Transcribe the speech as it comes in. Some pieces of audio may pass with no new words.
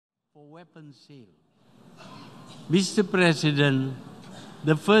for weapons sale. Mr. President,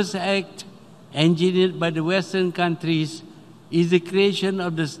 the first act engineered by the Western countries is the creation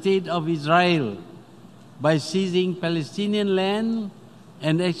of the State of Israel by seizing Palestinian land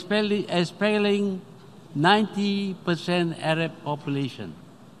and expelling 90% Arab population.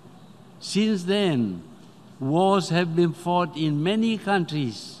 Since then, wars have been fought in many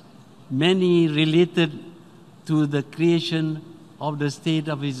countries, many related to the creation of the State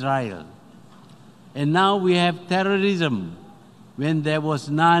of Israel. And now we have terrorism when there was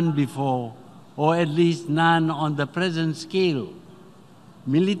none before, or at least none on the present scale.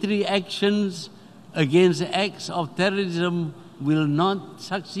 Military actions against acts of terrorism will not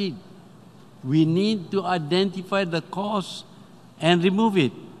succeed. We need to identify the cause and remove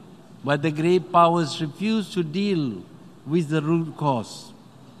it, but the great powers refuse to deal with the root cause.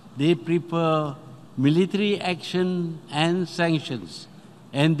 They prefer military action and sanctions,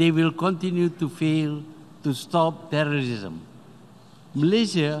 and they will continue to fail to stop terrorism.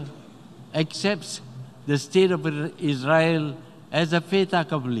 Malaysia accepts the State of Israel as a fait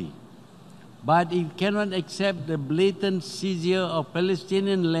accompli, but it cannot accept the blatant seizure of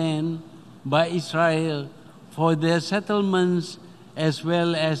Palestinian land by Israel for their settlements as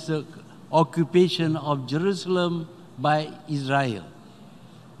well as the occupation of Jerusalem by Israel.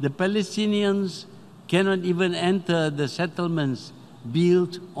 The Palestinians cannot even enter the settlements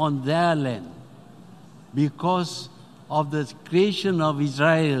built on their land. Because of the creation of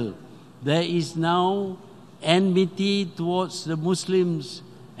Israel, there is now enmity towards the Muslims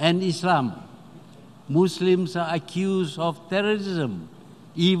and Islam. Muslims are accused of terrorism,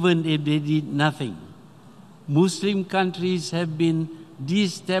 even if they did nothing. Muslim countries have been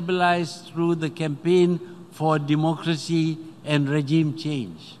destabilized through the campaign for democracy and regime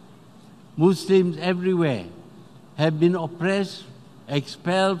change. Muslims everywhere have been oppressed,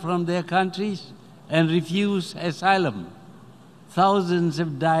 expelled from their countries, and refused asylum. Thousands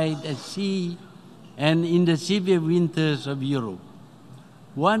have died at sea and in the severe winters of Europe.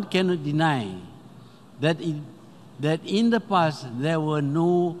 One cannot deny that in the past there were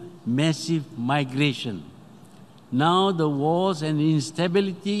no massive migration. Now the wars and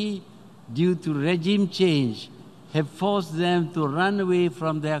instability due to regime change have forced them to run away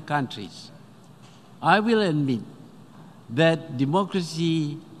from their countries. I will admit that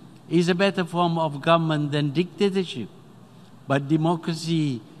democracy is a better form of government than dictatorship, but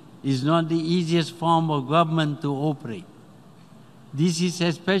democracy is not the easiest form of government to operate. This is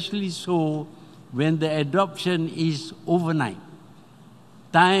especially so when the adoption is overnight.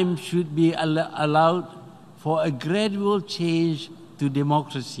 Time should be allowed for a gradual change to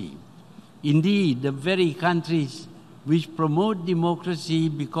democracy. Indeed, the very countries which promote democracy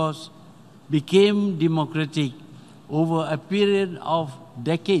became democratic over a period of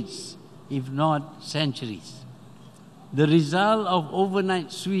decades, if not centuries. The result of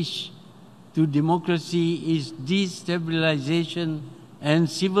overnight switch to democracy is destabilization and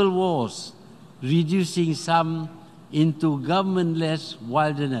civil wars, reducing some into governmentless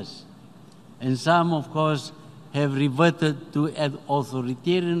wilderness. And some, of course, have reverted to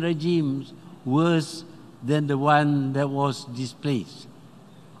authoritarian regimes worse than the one that was displaced.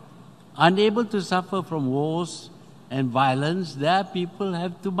 Unable to suffer from wars and violence, their people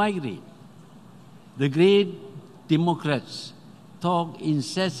have to migrate. The great democrats talk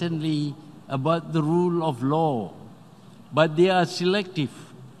incessantly about the rule of law, but they are selective.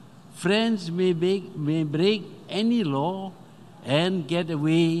 France may break any law and get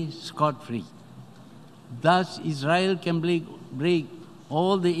away scot-free. Thus, Israel can break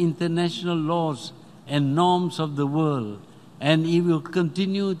all the international laws and norms of the world, and it will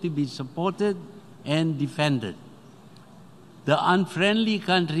continue to be supported and defended. The unfriendly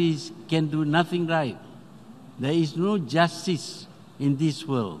countries can do nothing right. There is no justice in this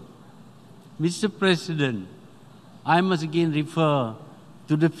world. Mr. President, I must again refer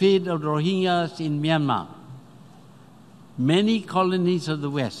to the fate of the Rohingyas in Myanmar. Many colonies of the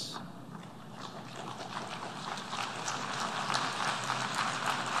West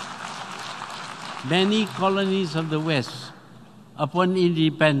upon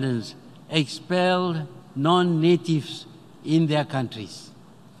independence, expelled non-natives in their countries.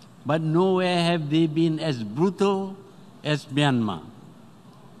 But nowhere have they been as brutal as Myanmar.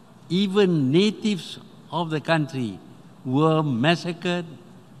 Even natives of the country were massacred,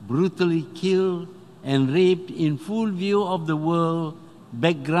 brutally killed, and raped in full view of the world,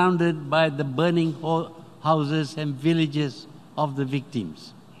 backgrounded by the burning houses and villages of the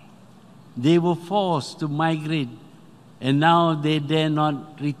victims. They were forced to migrate, and now they dare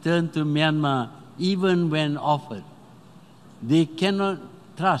not return to Myanmar even when offered. They cannot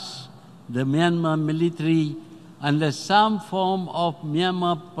trust the Myanmar military unless some form of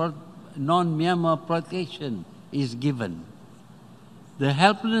non-Myanmar protection is given. The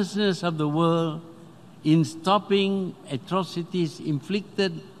helplessness of the world in stopping atrocities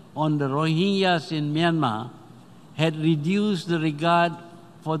inflicted on the Rohingyas in Myanmar had reduced the regard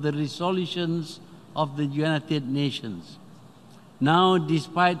for the resolutions of the United Nations. Now,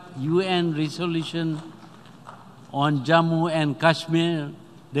 despite UN resolution on Jammu and Kashmir,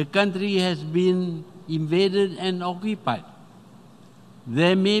 the country has been invaded and occupied.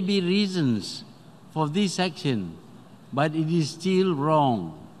 There may be reasons for this action, but it is still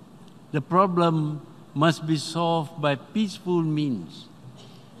wrong. The problem must be solved by peaceful means.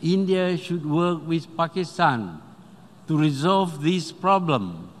 India should work with Pakistan to resolve this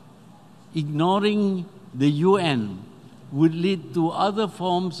problem. Ignoring the UN would lead to other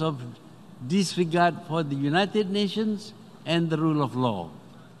forms of disregard for the United Nations and the rule of law.